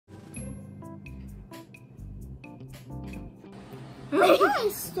Okay,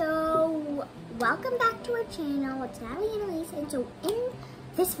 so welcome back to our channel. It's Natalie and Elise, and so in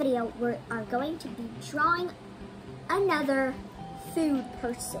this video we are going to be drawing another food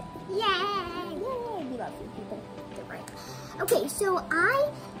person. Yay! Yay! We love food people. They're right. Okay, so I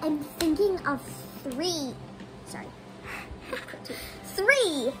am thinking of three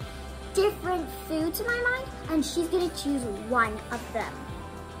different foods in my mind, and she's gonna choose one of them.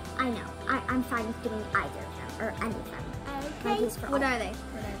 I know. I'm fine with doing either of them or any of them. Okay. What are they?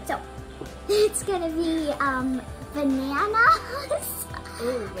 So it's gonna be bananas.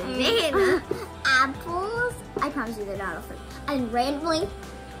 Ooh, banana. Apples. I promise you they're not all fruit. And randomly,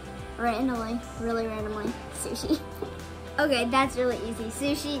 really randomly, sushi. Okay, that's really easy.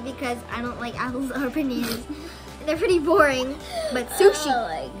 Sushi, because I don't like apples or bananas. They're pretty boring. But sushi. Oh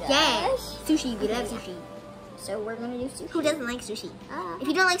my gosh. Yeah. Sushi, we love sushi. So we're gonna do sushi. Who doesn't like sushi? If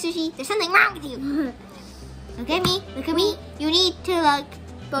you don't like sushi, there's something wrong with you. Look at me. Look at me. You need to like.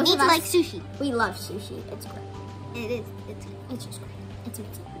 Both need of to us, like sushi. We love sushi. It's great. It is. It's just great. It's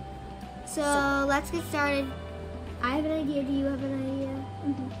amazing. So let's get started. I have an idea. Do you have an idea?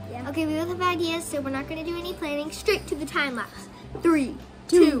 Mm-hmm. Yeah. Okay, we both have ideas, so we're not going to do any planning. Straight to the time lapse. 3,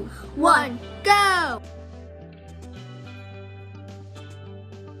 2, 1, go!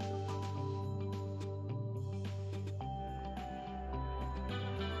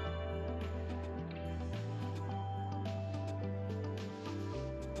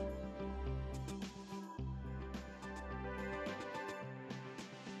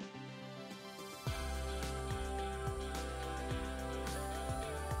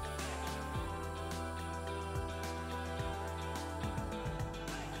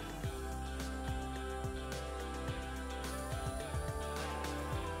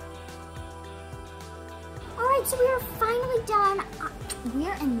 Alright, so we are finally done.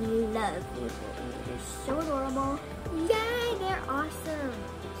 We're in love with it. They're so adorable. Yay, they're awesome.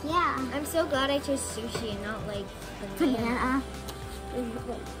 Yeah. I'm so glad I chose sushi and not like Banana. I'm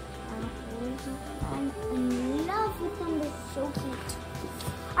in love with them. They're so cute.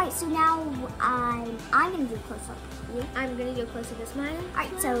 Alright, so now I'm gonna do a close up. You? I'm gonna do a close up this mine.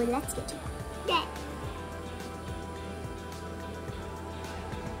 Alright, so let's get to it. Yeah.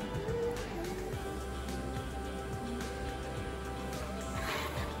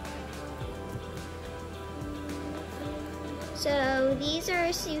 So these are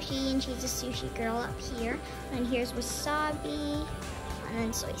sushi, and she's a sushi girl up here. And here's wasabi, and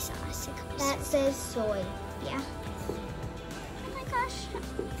then soy sauce. That says soy. Yeah. Oh my gosh.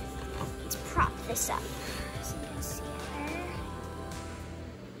 Let's prop this up so you can see her.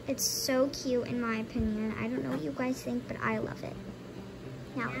 It's so cute in my opinion. I don't know what you guys think, but I love it.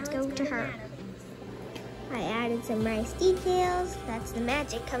 Now let's go to her. I added some nice details. That's the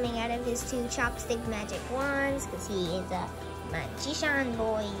magic coming out of his 2 chopstick magic wands, because he is a magician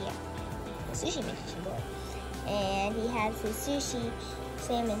boy. A sushi magician boy. And he has his sushi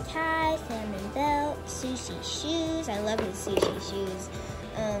salmon tie, salmon belt, sushi shoes. I love his sushi shoes.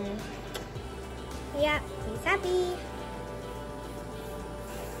 Yeah, he's happy.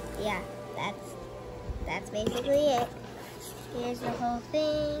 Yeah, that's basically it. Here's the whole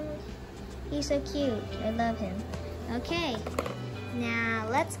thing. He's so cute. I love him. Okay, now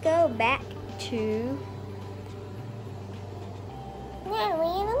let's go back to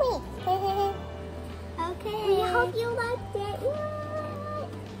Natalie and Elise. Okay. We hope you liked it.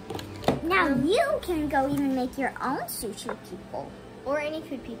 Yay. Now you can go even make your own sushi people. Or any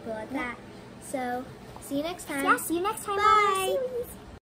food people at that. So, see you next time. Yeah, see you next time. Bye. Bye.